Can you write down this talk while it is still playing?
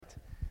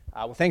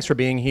Well, thanks for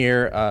being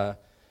here.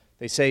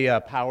 They say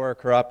power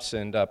corrupts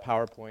and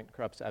PowerPoint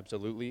corrupts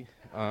absolutely.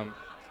 But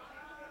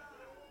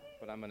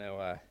I'm going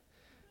to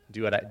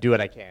do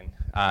what I can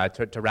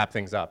to wrap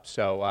things up.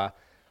 So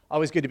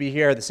always good to be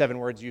here. The 7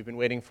 words you've been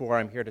waiting for.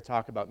 I'm here to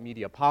talk about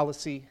media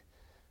policy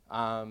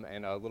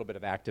and a little bit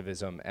of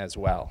activism as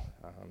well.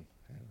 I'm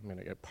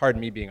going to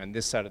pardon me being on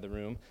this side of the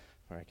room,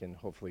 where I can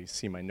hopefully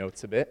see my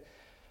notes a bit.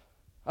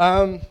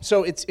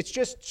 So it's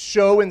just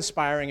so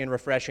inspiring and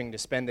refreshing to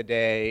spend the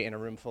day in a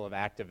room full of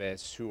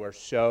activists who are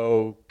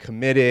so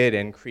committed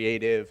and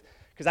creative,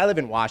 because I live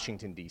in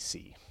Washington,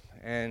 D.C.,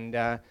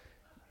 and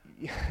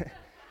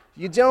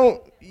you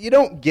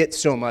don't get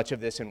so much of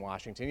this in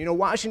Washington. You know,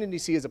 Washington,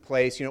 D.C. is a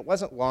place, it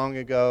wasn't long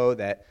ago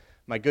that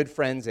my good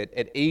friends at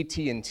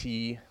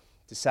AT&T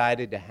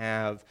decided to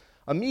have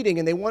a meeting,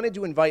 and they wanted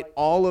to invite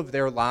all of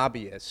their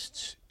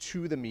lobbyists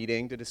to the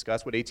meeting to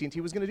discuss what AT&T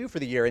was going to do for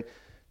the year. And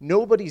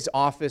nobody's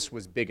office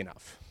was big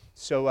enough,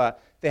 so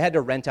they had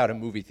to rent out a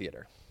movie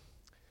theater.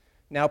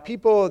 Now,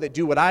 people that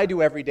do what I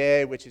do every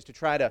day, which is to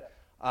try to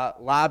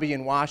lobby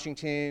in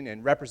Washington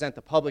and represent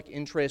the public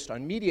interest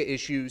on media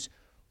issues,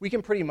 we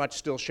can pretty much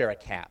still share a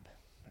cab.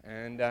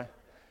 And I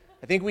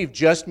think we've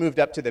just moved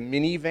up to the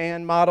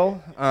minivan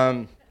model,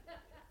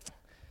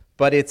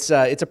 but it's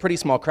a pretty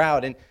small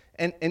crowd.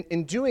 And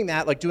in doing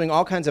that, like doing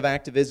all kinds of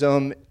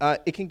activism,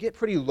 it can get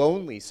pretty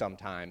lonely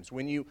sometimes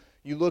when you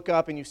look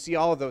up and you see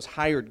all of those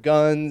hired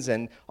guns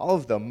and all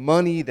of the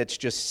money that's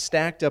just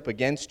stacked up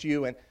against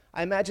you. And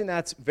I imagine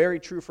that's very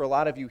true for a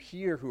lot of you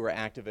here who are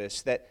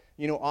activists, that,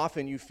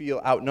 often you feel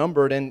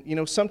outnumbered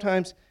and,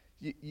 sometimes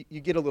you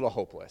get a little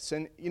hopeless.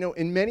 And,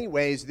 in many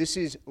ways, this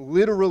is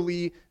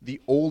literally the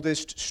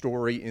oldest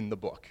story in the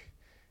book.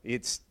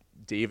 It's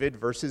David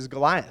versus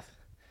Goliath.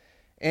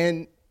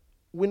 And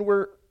when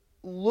we're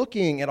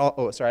looking at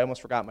all, I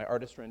almost forgot my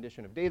artist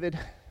rendition of David.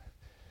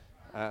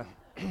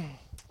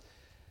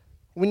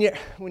 When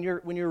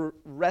you're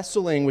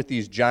wrestling with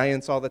these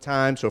giants all the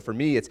time, so for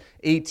me it's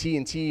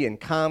AT&T and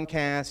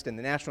Comcast and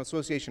the National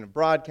Association of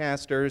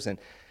Broadcasters and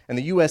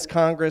the U.S.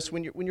 Congress,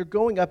 when you're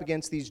going up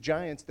against these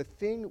giants, the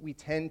thing we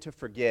tend to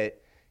forget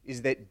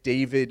is that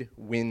David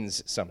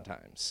wins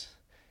sometimes.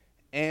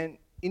 And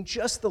in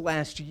just the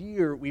last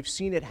year, we've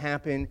seen it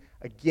happen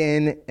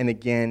again and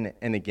again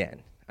and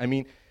again. I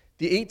mean,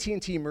 the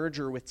AT&T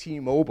merger with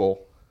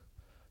T-Mobile,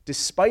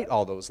 despite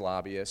all those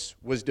lobbyists,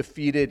 was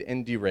defeated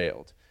and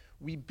derailed.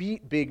 We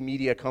beat big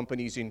media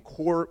companies in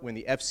court when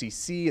the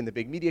FCC and the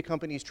big media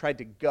companies tried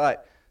to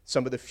gut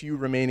some of the few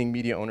remaining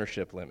media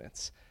ownership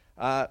limits.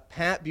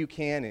 Pat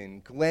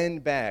Buchanan, Glenn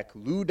Beck,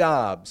 Lou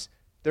Dobbs,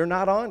 they're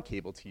not on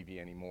cable TV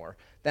anymore.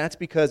 That's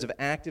because of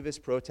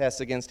activist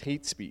protests against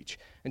hate speech.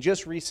 And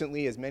just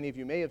recently, as many of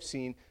you may have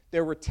seen,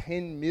 there were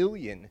 10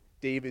 million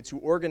Davids who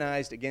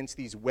organized against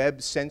these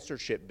web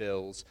censorship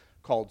bills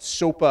called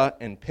SOPA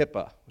and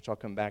PIPA, which I'll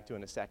come back to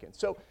in a second.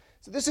 So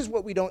this is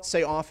what we don't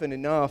say often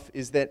enough,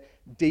 is that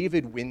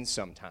David wins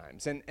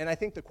sometimes. And I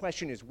think the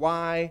question is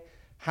why,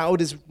 how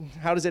does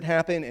it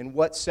happen, and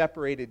what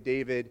separated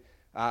David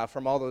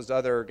from all those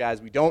other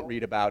guys we don't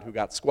read about who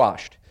got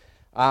squashed.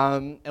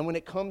 And when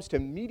it comes to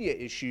media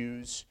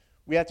issues,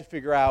 we have to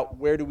figure out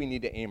where do we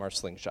need to aim our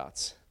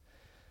slingshots.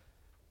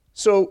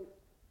 So,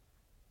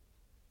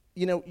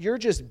 you're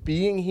just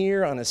being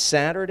here on a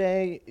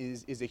Saturday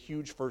is a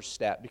huge first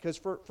step, because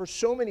for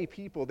so many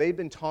people, they've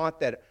been taught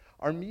that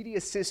our media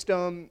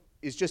system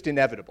is just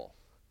inevitable.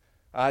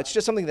 It's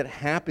just something that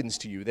happens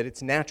to you, that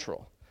it's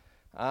natural.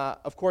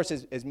 Of course,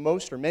 as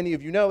most or many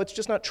of you know, it's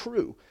just not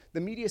true.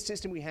 The media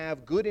system we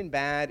have, good and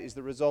bad, is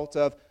the result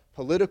of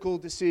political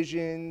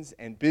decisions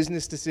and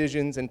business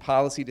decisions and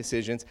policy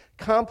decisions,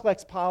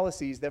 complex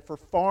policies that for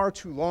far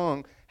too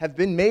long have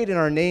been made in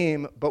our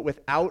name, but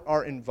without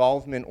our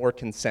involvement or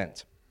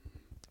consent.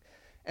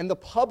 And the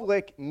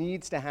public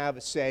needs to have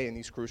a say in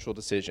these crucial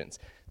decisions.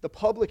 The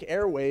public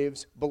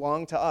airwaves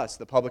belong to us.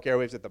 The public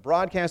airwaves that the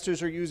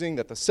broadcasters are using,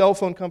 that the cell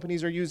phone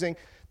companies are using,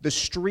 the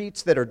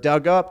streets that are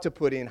dug up to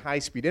put in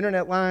high-speed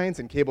internet lines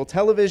and cable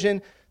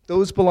television,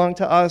 those belong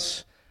to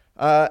us.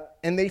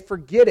 And they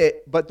forget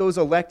it, but those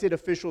elected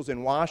officials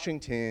in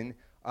Washington,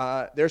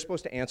 they're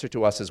supposed to answer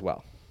to us as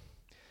well.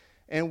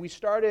 And we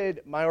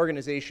started my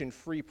organization,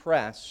 Free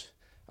Press,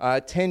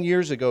 10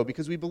 years ago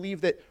because we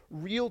believe that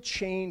real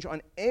change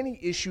on any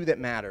issue that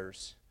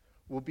matters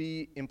will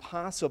be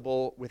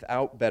impossible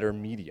without better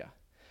media.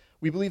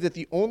 We believe that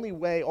the only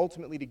way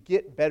ultimately to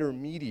get better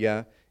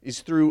media is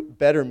through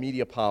better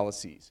media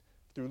policies,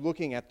 through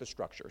looking at the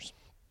structures.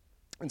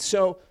 And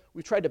so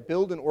we've tried to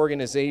build an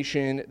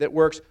organization that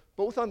works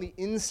both on the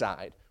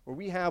inside, where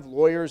we have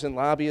lawyers and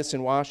lobbyists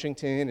in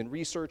Washington and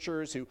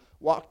researchers who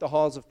walk the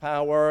halls of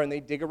power and they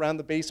dig around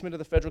the basement of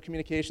the Federal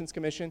Communications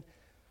Commission.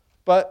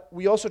 But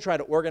we also try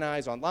to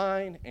organize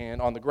online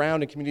and on the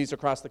ground in communities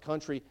across the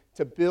country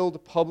to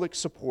build public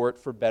support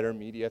for better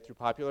media through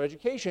popular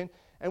education.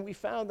 And we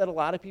found that a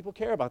lot of people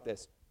care about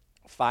this.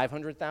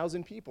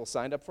 500,000 people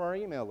signed up for our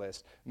email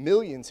list.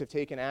 Millions have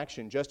taken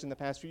action just in the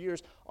past few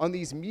years on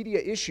these media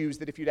issues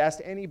that if you'd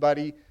asked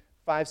anybody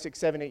 5, 6,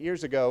 7, 8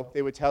 years ago,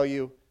 they would tell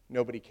you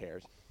nobody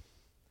cares.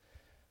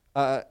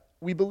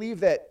 We believe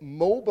that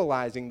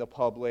mobilizing the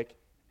public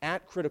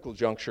at critical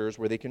junctures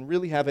where they can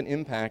really have an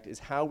impact is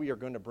how we are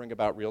going to bring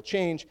about real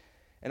change.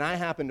 And I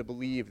happen to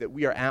believe that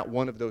we are at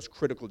one of those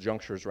critical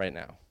junctures right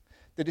now.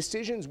 The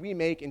decisions we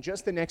make in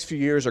just the next few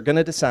years are going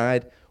to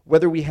decide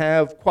whether we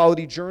have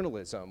quality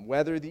journalism,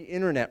 whether the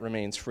internet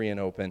remains free and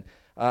open,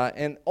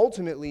 and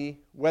ultimately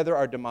whether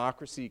our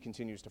democracy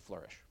continues to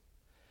flourish.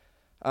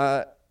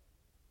 I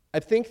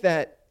think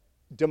that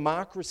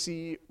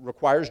democracy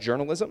requires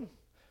journalism,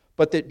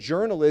 but that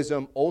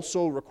journalism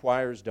also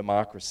requires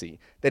democracy,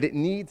 that it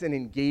needs an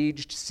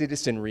engaged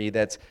citizenry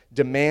that's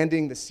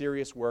demanding the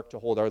serious work to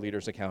hold our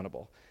leaders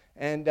accountable.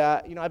 And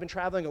I've been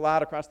traveling a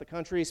lot across the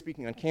country,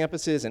 speaking on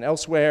campuses and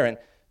elsewhere, and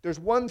there's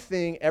one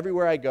thing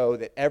everywhere I go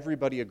that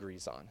everybody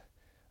agrees on,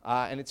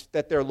 and it's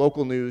that their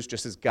local news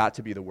just has got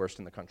to be the worst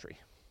in the country.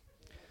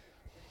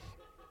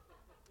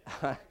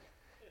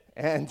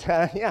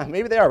 Yeah,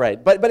 maybe they are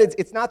right, but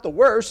it's not the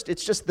worst,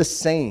 it's just the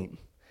same.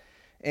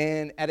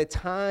 And at a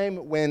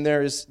time when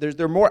there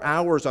are more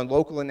hours on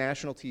local and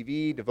national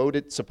TV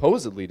devoted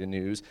supposedly to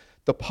news,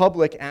 the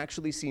public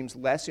actually seems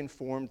less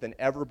informed than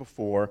ever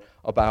before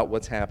about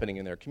what's happening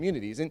in their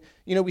communities. And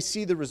we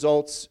see the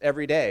results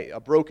every day: a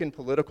broken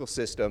political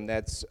system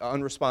that's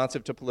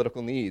unresponsive to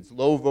political needs,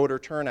 low voter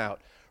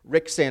turnout,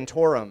 Rick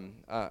Santorum,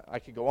 I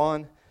could go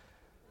on.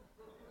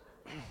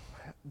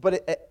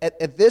 But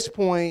at this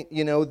point,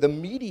 the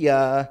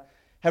media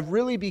have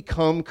really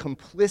become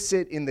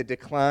complicit in the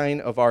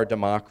decline of our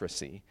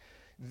democracy.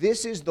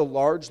 This is the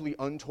largely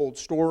untold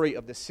story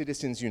of the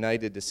Citizens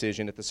United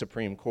decision at the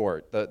Supreme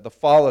Court, the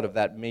fallout of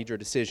that major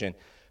decision,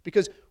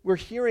 because we're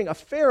hearing a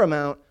fair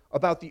amount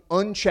about the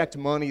unchecked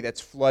money that's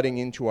flooding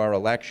into our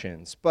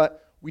elections,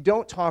 but we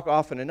don't talk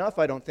often enough,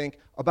 I don't think,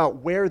 about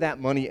where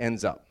that money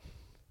ends up.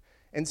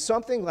 And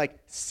something like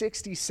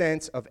 60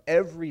 cents of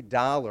every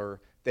dollar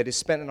that is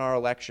spent in our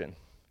election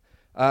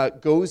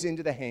goes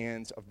into the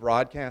hands of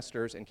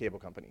broadcasters and cable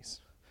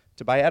companies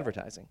to buy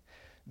advertising.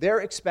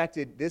 They're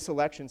expected this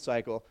election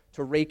cycle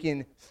to rake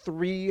in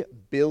 $3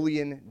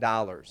 billion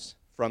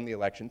from the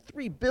election.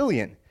 $3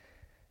 billion.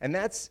 And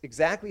that's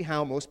exactly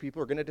how most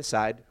people are going to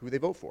decide who they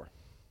vote for.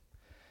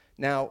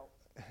 Now,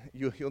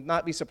 you'll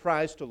not be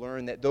surprised to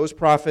learn that those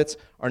profits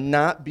are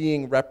not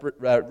being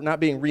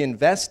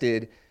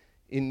reinvested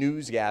in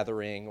news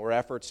gathering or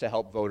efforts to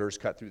help voters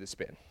cut through the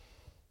spin.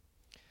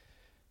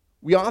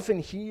 We often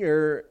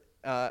hear,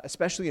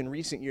 especially in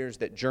recent years,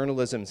 that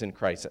journalism's in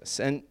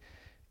crisis. And,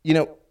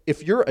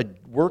 if you're a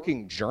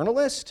working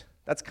journalist,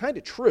 that's kind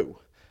of true.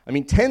 I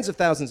mean, tens of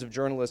thousands of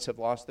journalists have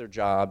lost their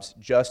jobs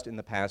just in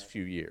the past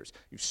few years.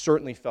 You've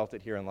certainly felt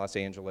it here in Los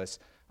Angeles,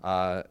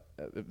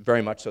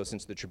 very much so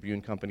since the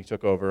Tribune Company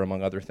took over,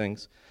 among other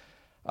things.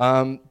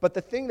 But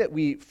the thing that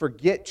we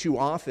forget too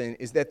often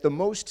is that the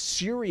most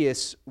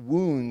serious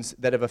wounds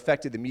that have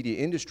affected the media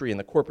industry and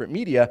the corporate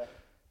media,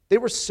 they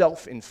were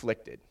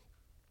self-inflicted.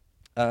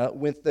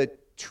 With the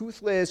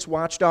toothless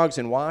watchdogs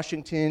in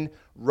Washington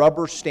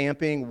rubber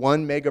stamping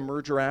one mega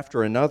merger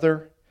after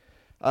another,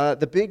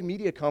 the big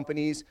media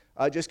companies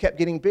just kept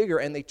getting bigger,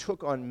 and they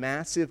took on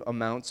massive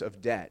amounts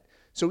of debt.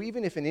 So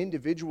even if an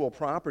individual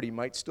property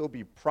might still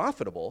be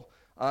profitable,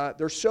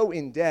 they're so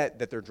in debt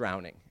that they're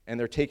drowning, and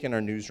they're taking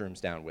our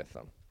newsrooms down with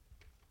them.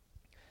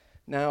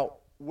 Now,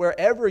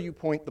 wherever you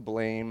point the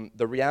blame,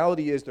 the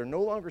reality is there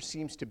no longer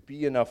seems to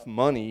be enough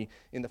money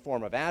in the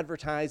form of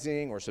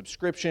advertising or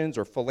subscriptions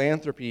or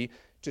philanthropy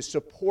to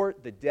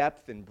support the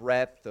depth and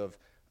breadth of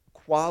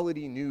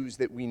quality news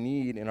that we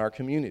need in our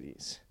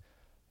communities.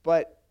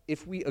 But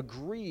if we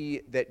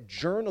agree that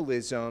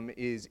journalism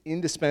is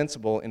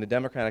indispensable in a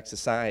democratic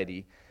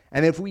society,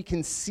 and if we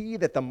can see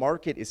that the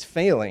market is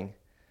failing,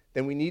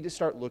 then we need to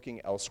start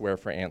looking elsewhere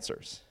for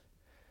answers.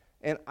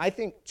 And I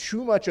think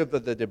too much of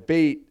the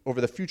debate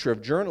over the future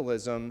of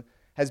journalism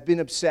has been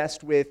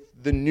obsessed with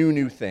the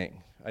new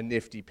thing, a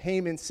nifty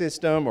payment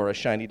system or a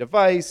shiny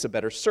device, a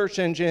better search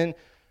engine,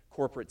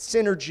 corporate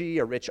synergy,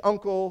 a rich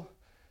uncle,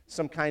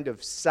 some kind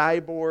of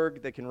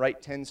cyborg that can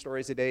write 10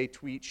 stories a day,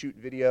 tweet, shoot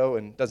video,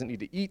 and doesn't need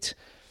to eat.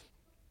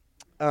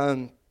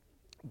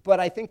 But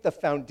I think the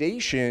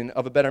foundation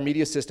of a better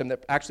media system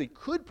that actually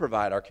could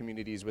provide our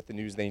communities with the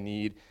news they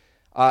need,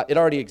 it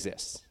already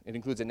exists. It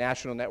includes a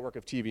national network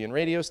of TV and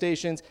radio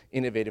stations,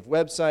 innovative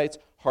websites,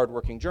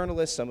 hardworking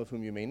journalists, some of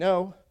whom you may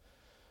know.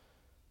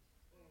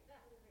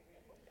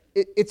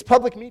 It's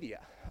public media.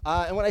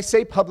 And when I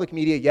say public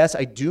media, yes,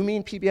 I do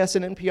mean PBS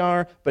and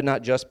NPR, but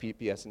not just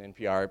PBS and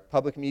NPR.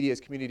 Public media is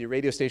community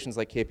radio stations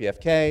like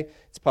KPFK,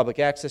 it's public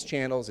access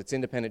channels, it's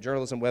independent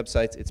journalism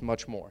websites, it's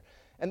much more.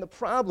 And the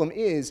problem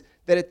is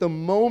that at the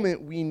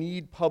moment we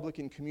need public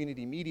and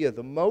community media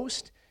the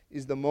most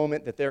is the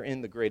moment that they're in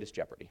the greatest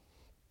jeopardy.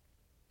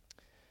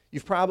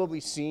 You've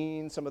probably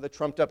seen some of the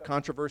trumped-up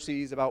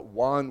controversies about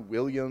Juan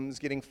Williams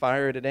getting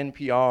fired at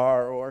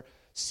NPR, or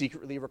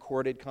secretly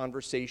recorded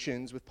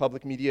conversations with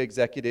public media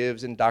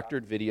executives and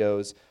doctored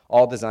videos,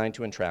 all designed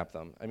to entrap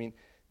them. I mean,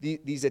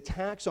 these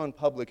attacks on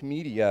public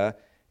media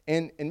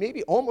And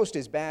maybe almost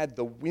as bad,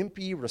 the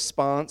wimpy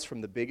response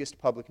from the biggest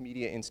public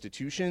media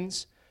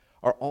institutions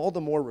are all the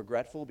more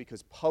regretful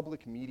because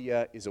public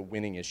media is a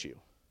winning issue.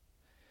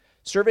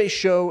 Surveys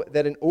show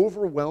that an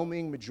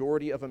overwhelming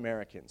majority of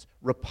Americans,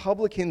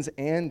 Republicans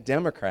and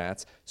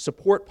Democrats,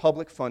 support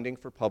public funding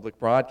for public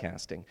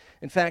broadcasting.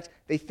 In fact,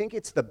 they think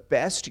it's the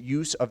best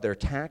use of their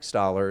tax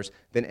dollars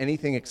than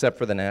anything except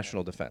for the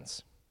national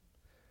defense.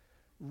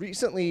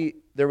 Recently,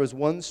 there was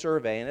one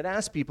survey, and it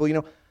asked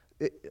people,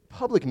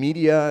 public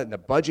media and the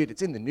budget,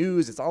 it's in the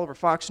news, it's all over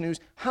Fox News.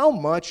 How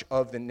much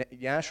of the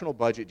national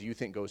budget do you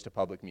think goes to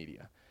public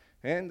media?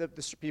 And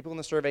the people in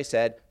the survey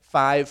said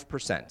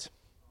 5%.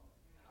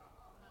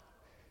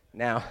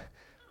 Now,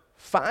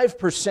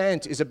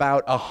 5% is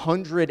about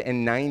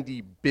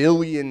 $190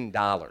 billion.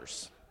 The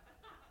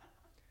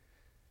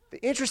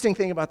interesting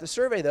thing about the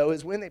survey, though,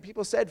 is when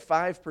people said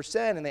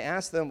 5% and they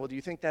asked them, well, do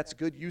you think that's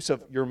good use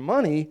of your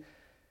money?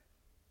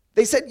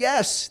 They said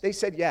yes. They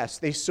said yes.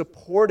 They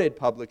supported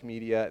public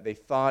media. They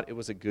thought it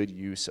was a good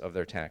use of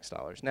their tax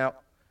dollars. Now,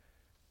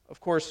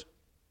 of course,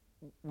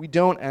 we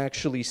don't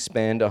actually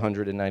spend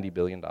 $190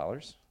 billion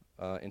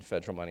in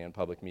federal money on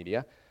public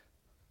media.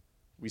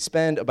 We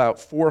spend about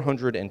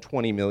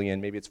 $420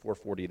 million, maybe it's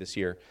 $440 this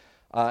year,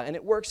 and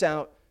it works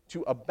out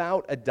to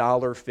about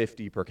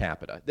 $1.50 per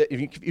capita.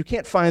 If you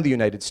can't find the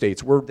United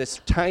States, we're this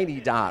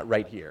tiny dot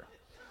right here.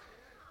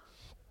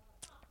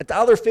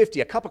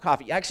 $1.50, a cup of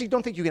coffee. I actually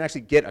don't think you can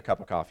actually get a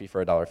cup of coffee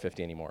for $1.50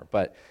 anymore.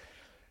 But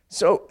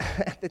so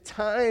at the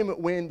time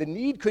when the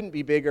need couldn't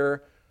be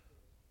bigger,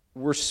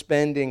 we're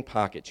spending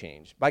pocket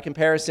change. By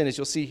comparison, as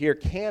you'll see here,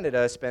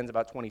 Canada spends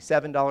about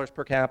 $27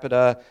 per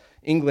capita,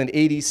 England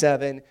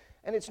 $87.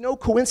 And it's no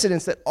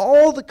coincidence that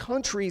all the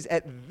countries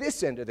at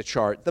this end of the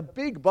chart, the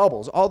big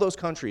bubbles, all those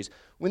countries,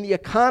 when The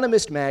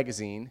Economist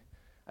magazine,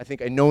 I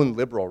think a known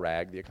liberal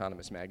rag, The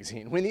Economist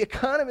magazine, when The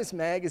Economist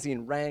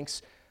magazine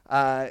ranks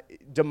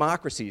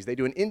democracies, they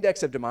do an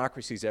index of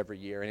democracies every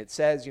year, and it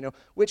says,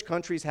 which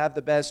countries have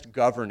the best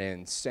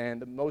governance and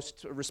the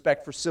most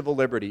respect for civil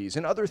liberties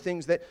and other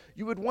things that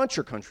you would want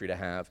your country to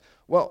have.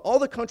 Well, all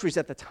the countries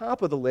at the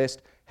top of the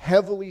list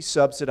heavily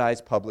subsidize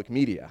public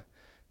media.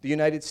 The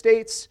United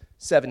States,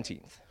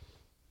 17th.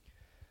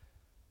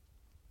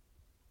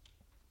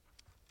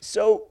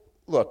 So,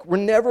 look, we're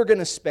never going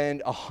to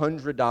spend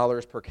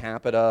 $100 per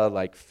capita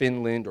like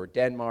Finland or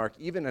Denmark.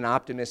 Even an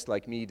optimist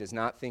like me does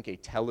not think a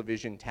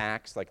television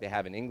tax like they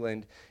have in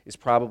England is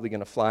probably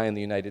going to fly in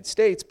the United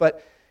States,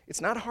 but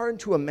it's not hard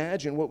to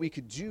imagine what we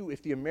could do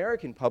if the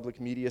American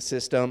public media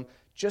system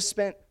just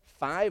spent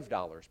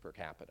 $5 per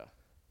capita.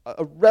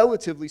 A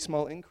relatively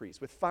small increase.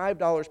 With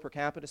 $5 per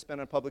capita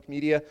spent on public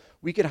media,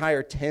 we could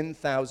hire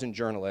 10,000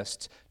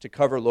 journalists to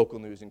cover local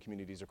news in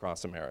communities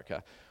across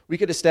America. We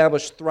could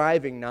establish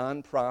thriving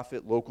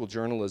nonprofit local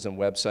journalism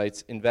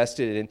websites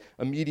invested in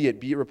immediate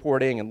beat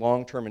reporting and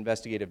long-term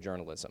investigative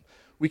journalism.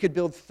 We could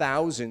build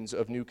thousands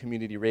of new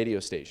community radio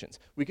stations.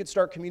 We could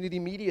start community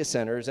media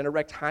centers and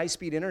erect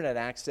high-speed internet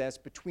access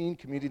between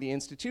community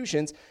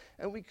institutions,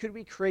 and we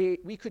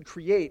could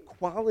create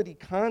quality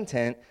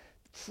content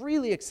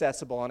freely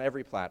accessible on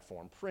every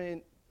platform,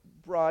 print,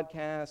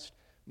 broadcast,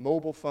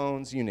 mobile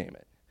phones, you name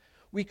it.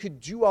 We could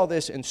do all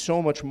this and so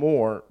much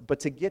more, but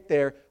to get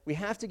there, we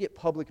have to get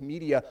public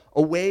media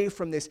away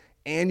from this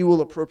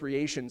annual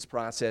appropriations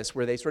process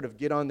where they sort of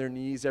get on their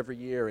knees every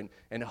year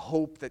and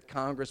hope that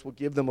Congress will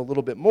give them a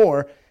little bit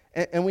more,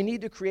 and we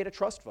need to create a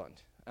trust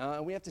fund.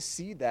 We have to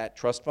seed that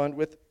trust fund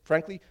with,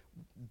 frankly,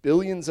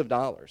 billions of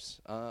dollars.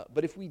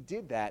 But if we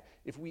did that,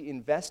 if we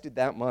invested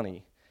that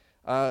money,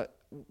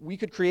 we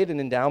could create an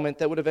endowment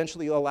that would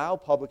eventually allow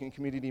public and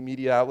community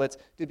media outlets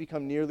to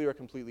become nearly or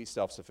completely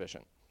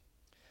self-sufficient.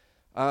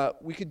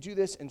 We could do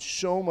this and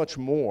so much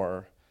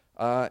more,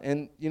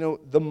 and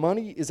the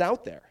money is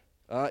out there.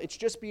 It's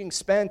just being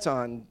spent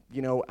on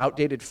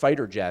outdated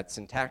fighter jets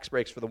and tax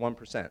breaks for the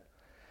 1%.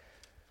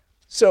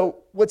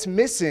 So what's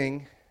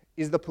missing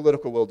is the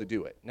political will to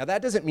do it. Now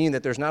that doesn't mean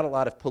that there's not a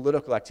lot of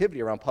political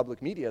activity around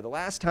public media. The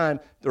last time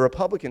the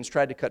Republicans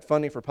tried to cut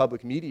funding for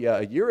public media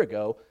a year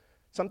ago,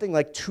 something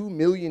like 2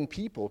 million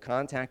people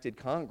contacted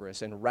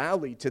Congress and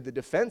rallied to the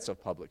defense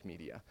of public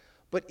media.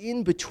 But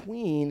in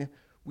between,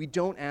 we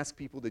don't ask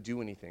people to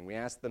do anything. We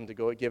ask them to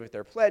go give it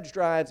their pledge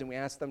drives, and we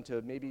ask them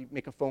to maybe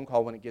make a phone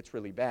call when it gets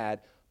really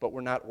bad, but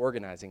we're not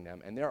organizing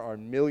them. And there are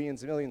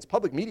millions and millions.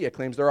 Public media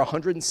claims there are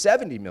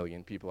 170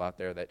 million people out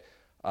there that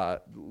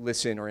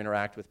listen or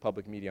interact with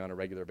public media on a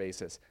regular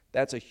basis.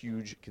 That's a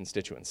huge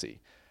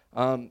constituency.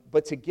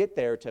 But to get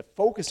there, to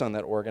focus on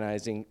that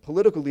organizing,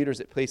 political leaders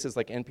at places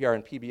like NPR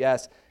and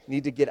PBS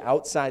need to get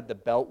outside the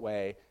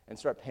beltway and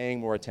start paying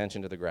more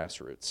attention to the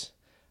grassroots.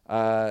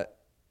 The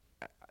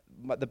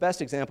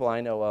best example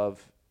I know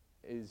of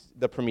is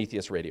the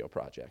Prometheus Radio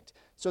Project.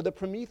 So the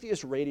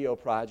Prometheus Radio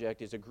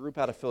Project is a group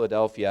out of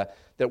Philadelphia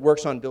that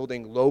works on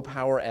building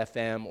low-power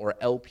FM or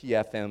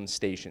LPFM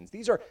stations.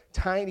 These are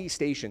tiny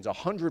stations,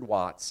 100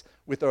 watts,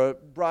 with a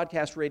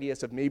broadcast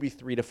radius of maybe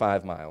 3 to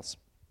 5 miles.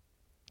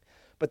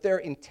 But they're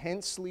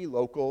intensely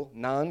local,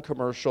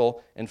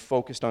 non-commercial, and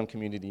focused on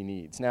community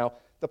needs. Now,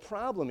 The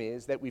problem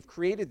is that we've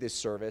created this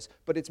service,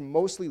 but it's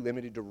mostly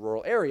limited to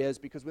rural areas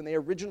because when they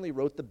originally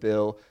wrote the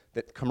bill,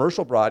 that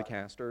commercial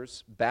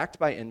broadcasters, backed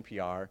by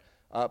NPR,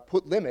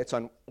 put limits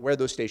on where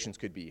those stations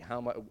could be,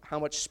 how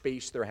much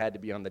space there had to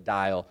be on the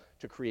dial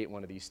to create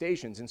one of these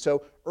stations. And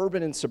so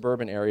urban and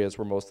suburban areas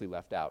were mostly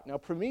left out. Now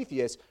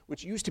Prometheus,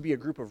 which used to be a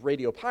group of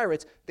radio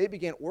pirates, they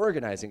began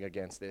organizing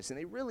against this, and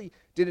they really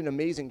did an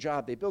amazing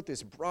job. They built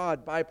this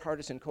broad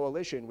bipartisan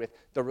coalition with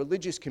the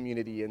religious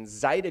community and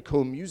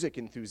Zydeco music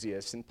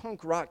enthusiasts and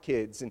punk rock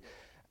kids, and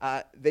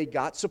they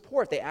got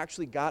support. They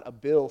actually got a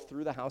bill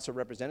through the House of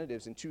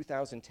Representatives in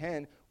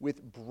 2010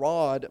 with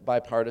broad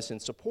bipartisan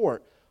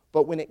support.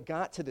 But when it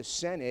got to the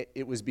Senate,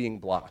 it was being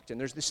blocked. And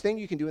there's this thing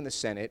you can do in the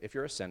Senate if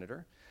you're a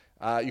senator.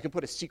 You can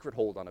put a secret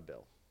hold on a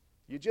bill.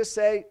 You just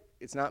say,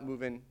 it's not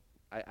moving,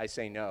 I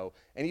say no.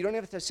 And you don't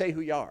have to say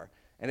who you are.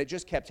 And it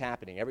just kept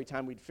happening. Every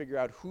time we'd figure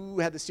out who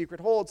had the secret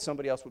hold,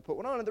 somebody else would put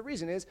one on. And the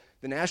reason is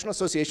the National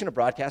Association of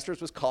Broadcasters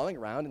was calling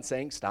around and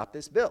saying, stop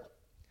this bill.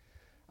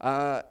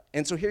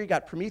 And so here you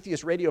got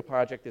Prometheus Radio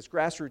Project, this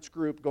grassroots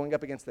group going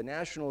up against the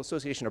National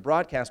Association of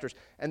Broadcasters,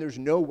 and there's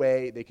no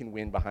way they can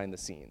win behind the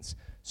scenes.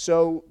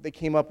 So they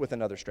came up with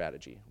another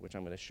strategy, which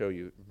I'm going to show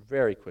you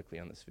very quickly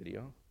on this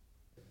video.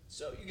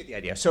 So you get the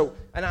idea. So,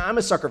 and I'm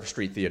a sucker for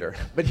street theater,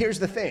 but here's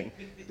the thing.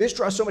 This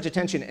draws so much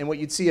attention, and what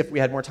you'd see if we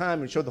had more time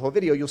and showed the whole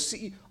video, you'll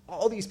see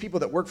all these people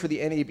that work for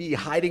the NAB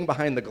hiding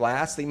behind the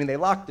glass. I mean, they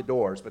locked the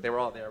doors, but they were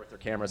all there with their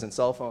cameras and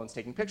cell phones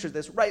taking pictures of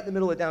this right in the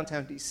middle of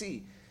downtown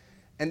DC.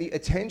 And the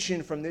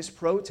attention from this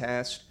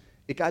protest,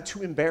 it got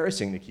too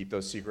embarrassing to keep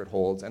those secret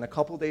holds. And a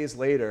couple days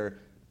later,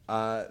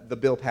 the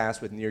bill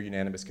passed with near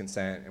unanimous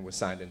consent and was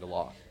signed into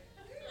law.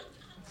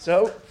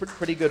 So,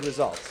 pretty good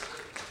results.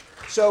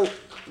 So,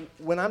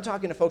 when I'm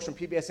talking to folks from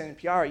PBS and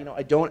NPR,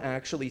 I don't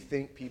actually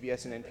think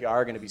PBS and NPR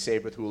are going to be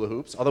saved with hula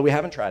hoops, although we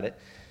haven't tried it.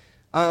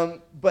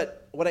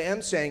 But what I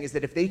am saying is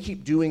that if they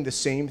keep doing the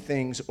same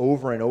things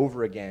over and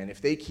over again, if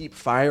they keep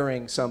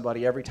firing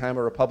somebody every time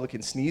a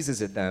Republican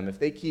sneezes at them, if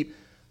they keep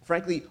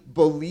frankly,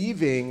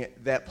 believing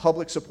that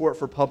public support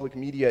for public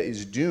media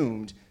is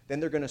doomed, then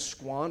they're going to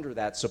squander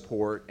that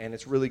support, and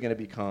it's really going to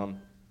become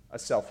a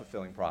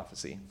self-fulfilling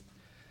prophecy.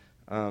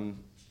 I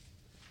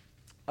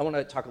want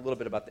to talk a little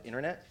bit about the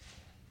internet.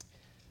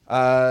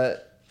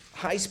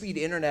 High-speed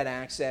internet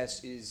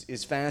access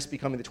is fast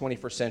becoming the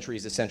 21st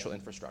century's essential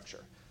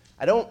infrastructure.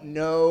 I don't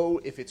know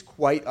if it's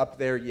quite up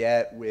there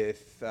yet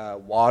with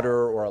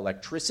water or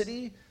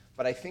electricity,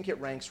 but I think it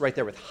ranks right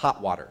there with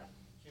hot water.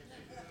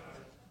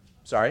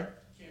 Sorry? Can't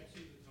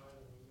see the title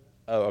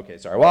of that. Oh, okay,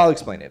 sorry. Well, I'll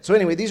explain it. So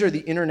anyway, these are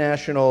the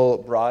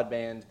international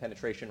broadband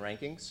penetration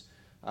rankings.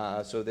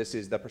 So this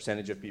is the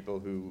percentage of people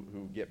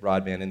who get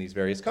broadband in these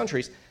various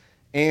countries.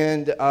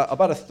 And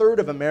about a third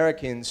of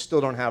Americans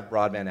still don't have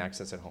broadband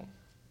access at home.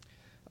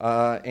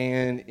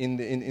 And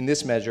in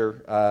this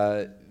measure,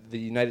 the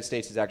United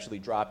States has actually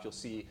dropped. You'll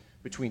see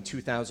between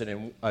 2000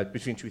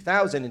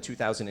 and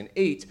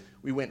 2008,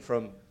 we went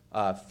from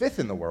 5th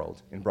in the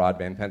world in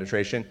broadband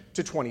penetration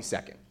to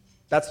 22nd.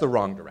 That's the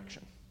wrong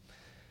direction.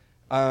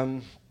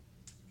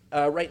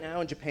 Right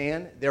now in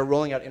Japan, they're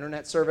rolling out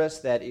internet service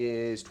that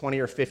is 20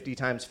 or 50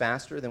 times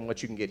faster than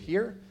what you can get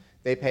here.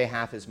 They pay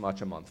half as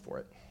much a month for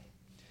it.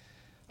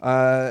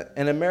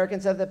 And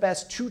Americans have the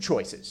best two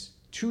choices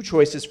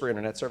for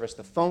internet service,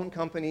 the phone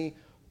company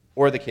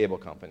or the cable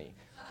company.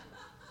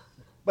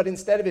 But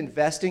instead of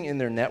investing in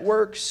their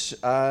networks,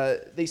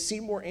 they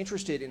seem more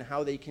interested in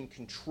how they can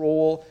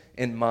control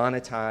and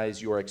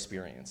monetize your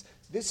experience.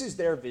 This is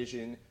their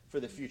vision for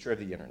the future of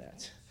the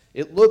internet.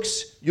 It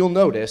looks, you'll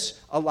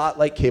notice, a lot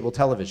like cable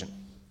television.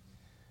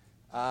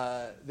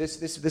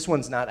 This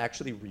one's not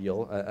actually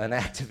real. An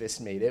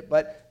activist made it,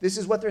 but this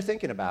is what they're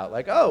thinking about.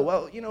 Like, oh,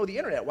 well, the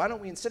internet, why don't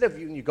we, instead of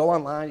you go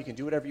online, you can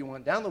do whatever you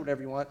want, download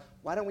whatever you want,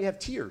 why don't we have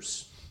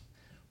tiers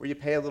where you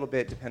pay a little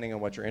bit depending on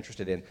what you're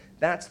interested in?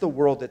 That's the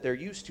world that they're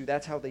used to.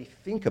 That's how they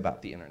think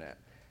about the internet.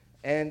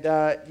 And,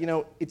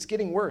 it's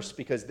getting worse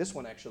because this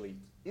one actually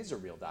is a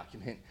real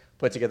document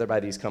put together by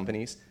these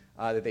companies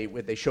that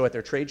they show at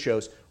their trade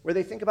shows, where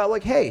they think about,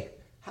 like, hey,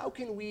 how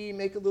can we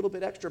make a little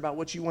bit extra about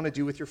what you want to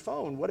do with your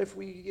phone? What if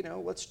we,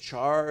 let's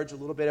charge a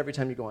little bit every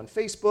time you go on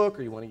Facebook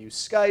or you want to use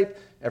Skype,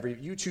 every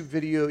YouTube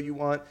video you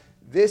want.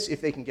 This, if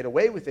they can get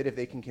away with it, if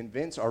they can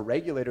convince our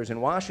regulators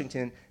in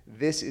Washington,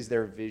 this is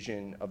their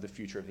vision of the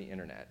future of the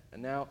internet.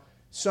 And now,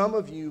 some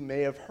of you may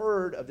have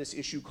heard of this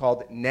issue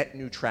called net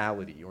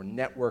neutrality or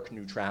network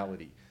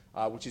neutrality,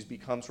 which has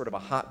become sort of a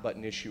hot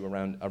button issue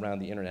around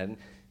the internet. And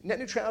net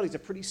neutrality is a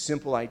pretty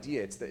simple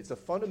idea. It's the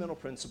fundamental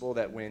principle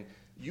that when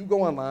you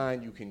go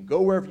online, you can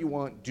go wherever you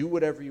want, do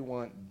whatever you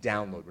want,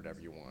 download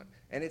whatever you want.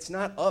 And it's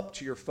not up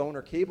to your phone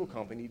or cable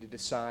company to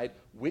decide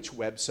which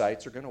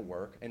websites are going to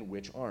work and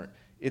which aren't.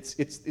 It's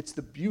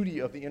the beauty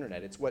of the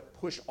internet. It's what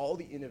pushed all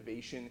the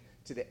innovation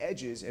to the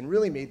edges and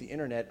really made the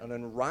internet an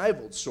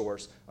unrivaled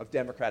source of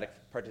democratic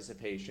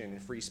participation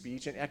and free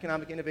speech and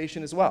economic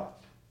innovation as well.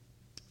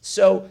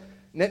 So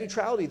net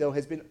neutrality, though,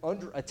 has been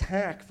under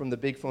attack from the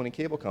big phone and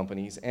cable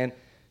companies. And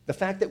The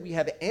fact that we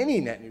have any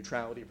net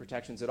neutrality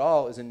protections at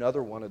all is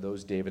another one of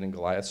those David and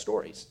Goliath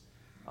stories,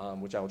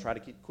 which I will try to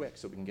keep quick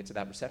so we can get to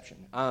that reception.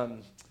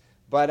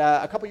 But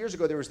a couple years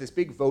ago, there was this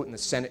big vote in the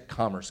Senate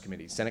Commerce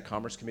Committee. Senate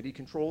Commerce Committee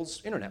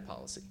controls internet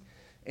policy.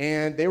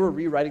 And they were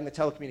rewriting the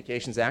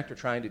Telecommunications Act, or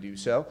trying to do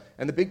so.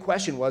 And the big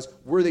question was,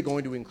 were they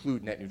going to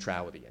include net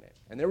neutrality in it?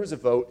 And there was a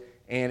vote,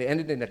 and it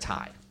ended in a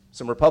tie.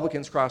 Some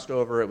Republicans crossed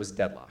over. It was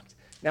deadlocked.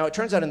 Now, it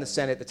turns out in the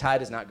Senate, the tie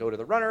does not go to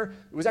the runner.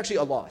 It was actually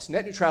a loss.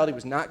 Net neutrality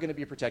was not going to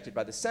be protected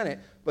by the Senate,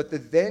 but the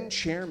then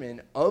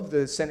chairman of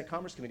the Senate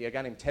Commerce Committee, a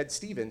guy named Ted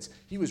Stevens,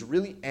 he was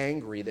really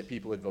angry that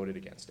people had voted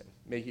against him.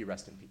 May he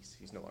rest in peace.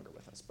 He's no longer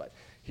with us. But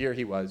here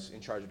he was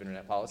in charge of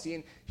internet policy,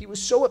 and he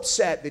was so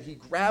upset that he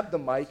grabbed the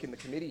mic in the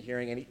committee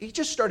hearing, and he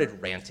just started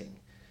ranting.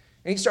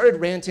 And he started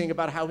ranting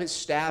about how his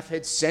staff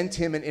had sent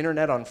him an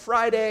internet on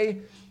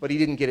Friday, but he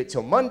didn't get it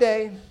till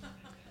Monday.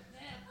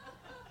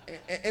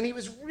 And he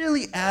was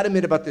really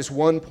adamant about this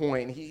one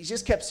point. He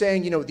just kept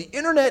saying, the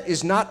internet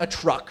is not a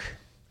truck.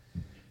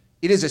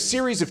 It is a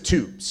series of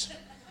tubes.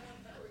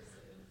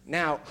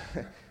 Now,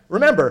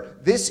 remember,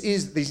 this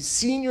is the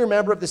senior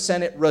member of the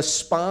Senate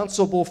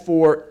responsible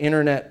for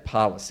internet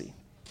policy.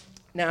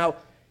 Now,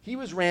 he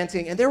was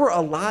ranting, and there were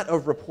a lot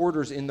of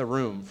reporters in the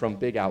room from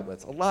big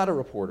outlets, a lot of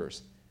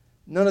reporters.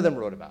 None of them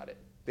wrote about it.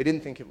 They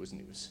didn't think it was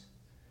news.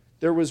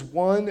 There was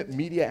one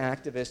media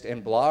activist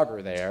and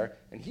blogger there,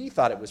 and he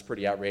thought it was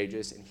pretty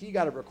outrageous, and he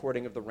got a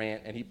recording of the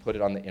rant, and he put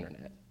it on the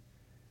internet.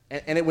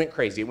 And it went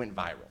crazy. It went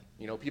viral.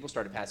 People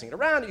started passing it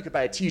around. You could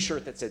buy a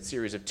T-shirt that said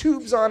 "series of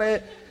tubes" on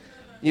it.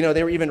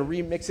 They were even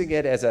remixing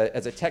it as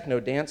a techno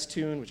dance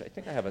tune, which I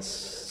think I have a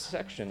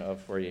section of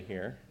for you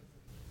here.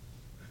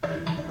 Oh,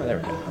 there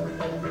we go.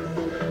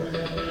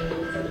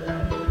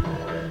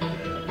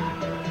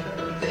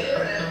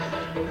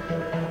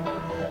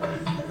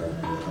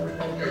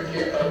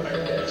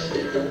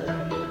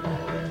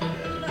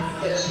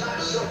 It's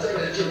not something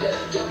that you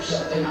just dump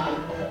something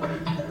on.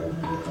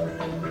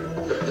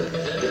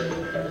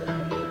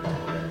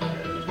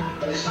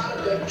 It's not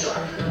a big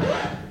truck.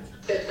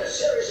 It's a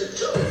series of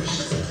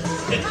tubes.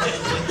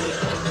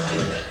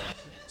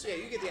 So yeah,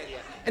 you get the idea.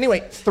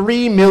 Anyway,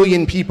 3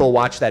 million people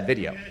watched that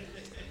video.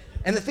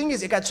 And the thing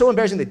is, it got so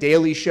embarrassing, The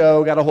Daily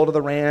Show got a hold of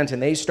the rant, and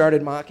they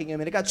started mocking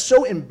him, and it got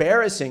so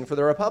embarrassing for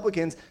the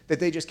Republicans that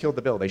they just killed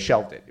the bill. They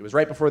shelved it. It was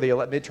right before the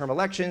midterm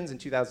elections in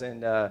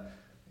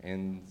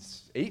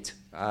 2008,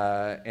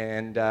 or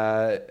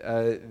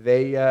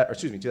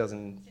excuse me,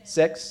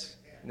 2006?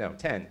 No,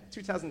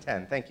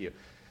 2010, thank you.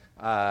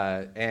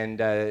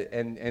 And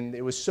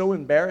it was so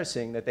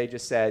embarrassing that they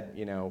just said,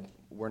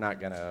 we're not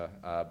going to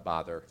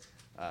bother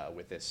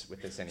with this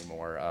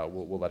anymore.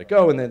 We'll let it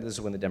go. And then this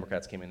is when the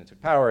Democrats came in and took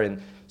power.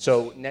 And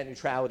so net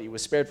neutrality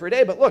was spared for a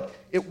day. But look,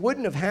 it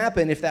wouldn't have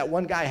happened if that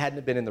one guy hadn't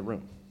have been in the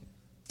room.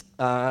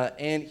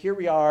 And here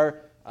we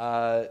are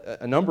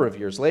a number of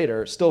years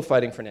later, still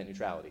fighting for net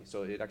neutrality.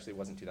 So it actually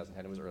wasn't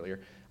 2010, it was earlier.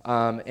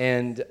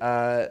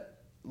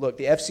 Look,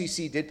 the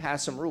FCC did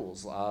pass some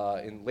rules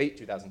in late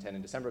 2010,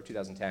 in December of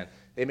 2010.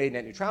 They made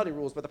net neutrality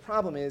rules, but the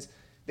problem is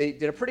they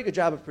did a pretty good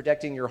job of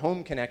protecting your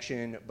home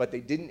connection, but they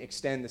didn't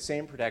extend the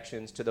same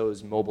protections to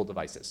those mobile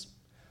devices.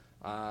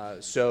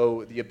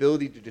 So the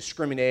ability to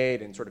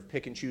discriminate and sort of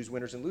pick and choose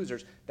winners and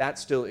losers, that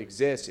still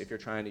exists if you're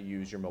trying to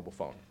use your mobile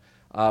phone,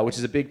 which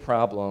is a big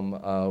problem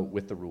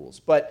with the rules.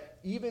 But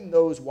even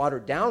those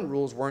watered down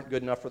rules weren't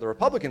good enough for the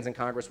Republicans in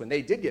Congress when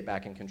they did get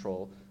back in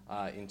control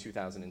in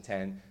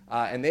 2010.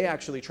 And they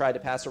actually tried to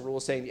pass a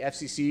rule saying the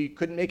FCC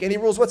couldn't make any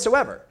rules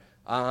whatsoever.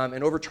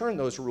 And overturn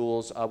those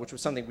rules, which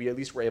was something we at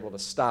least were able to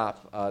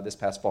stop this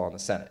past fall in the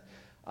Senate.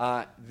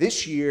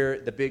 This year,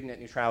 the big net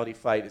neutrality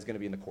fight is going to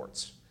be in the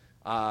courts.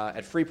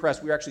 At Free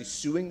Press, we're actually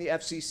suing the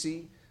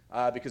FCC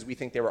because we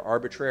think they were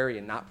arbitrary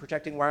in not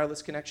protecting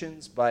wireless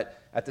connections. But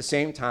at the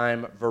same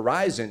time,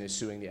 Verizon is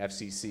suing the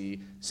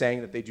FCC,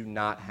 saying that they do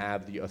not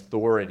have the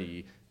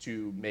authority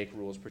to make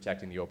rules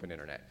protecting the open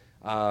internet.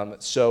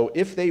 So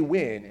if they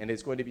win, and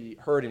it's going to be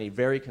heard in a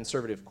very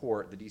conservative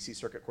court, the DC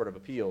Circuit Court of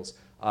Appeals,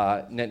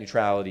 net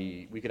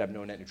neutrality, we could have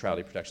no net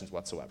neutrality protections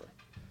whatsoever.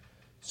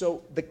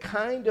 So the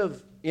kind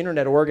of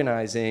internet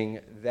organizing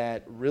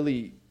that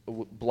really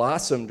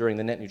blossomed during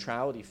the net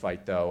neutrality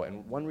fight, though,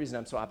 and one reason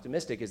I'm so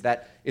optimistic is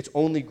that it's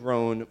only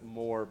grown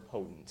more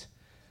potent.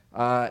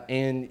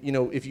 And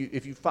if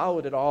you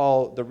followed at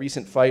all the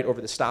recent fight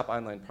over the Stop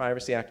Online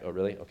Privacy Act, oh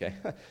really? Okay,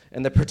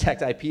 and the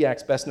Protect IP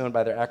Acts, best known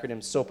by their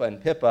acronyms SOPA and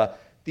PIPA,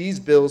 these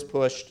bills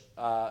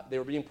they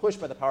were being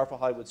pushed by the powerful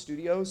Hollywood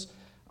studios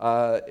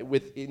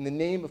in the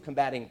name of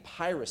combating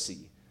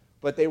piracy,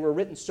 but they were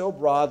written so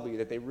broadly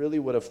that they really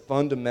would have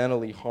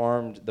fundamentally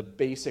harmed the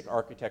basic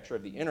architecture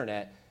of the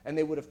internet, and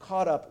they would have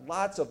caught up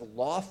lots of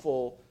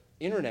lawful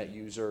internet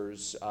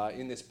users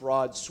in this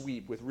broad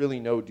sweep with really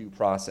no due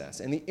process.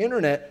 And the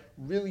internet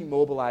really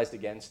mobilized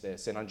against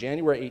this. And on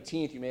January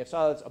 18th, you may have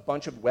saw a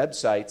bunch of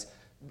websites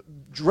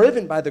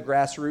driven by the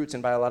grassroots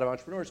and by a lot of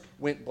entrepreneurs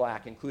went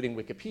black, including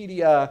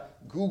Wikipedia.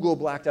 Google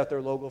blacked out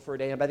their logo for a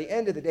day. And by the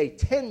end of the day,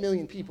 10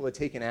 million people had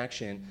taken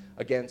action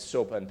against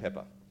SOPA and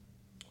PIPA.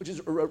 which is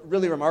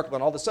really remarkable.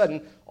 And all of a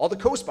sudden, all the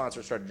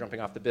co-sponsors started jumping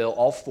off the bill.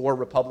 All 4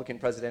 Republican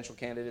presidential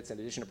candidates, in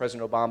addition to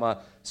President Obama,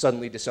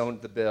 suddenly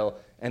disowned the bill,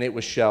 and it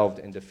was shelved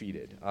and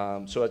defeated.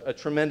 So a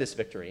tremendous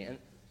victory. And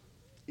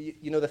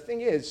the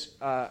thing is,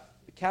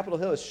 Capitol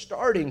Hill is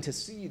starting to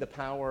see the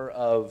power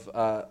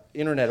of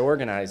internet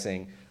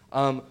organizing,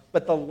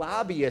 but the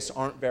lobbyists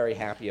aren't very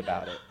happy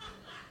about it.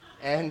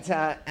 And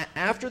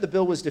after the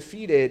bill was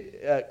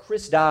defeated,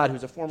 Chris Dodd,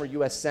 who's a former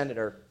U.S.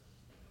 senator,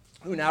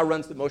 who now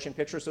runs the Motion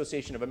Picture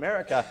Association of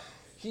America,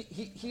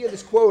 he had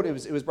this quote.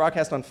 It was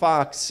broadcast on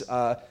Fox,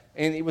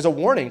 and it was a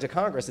warning to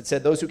Congress. It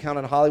said, "Those who count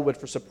on Hollywood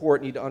for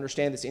support need to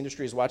understand this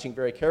industry is watching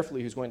very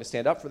carefully who's going to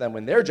stand up for them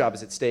when their job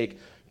is at stake.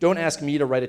 Don't ask me to write a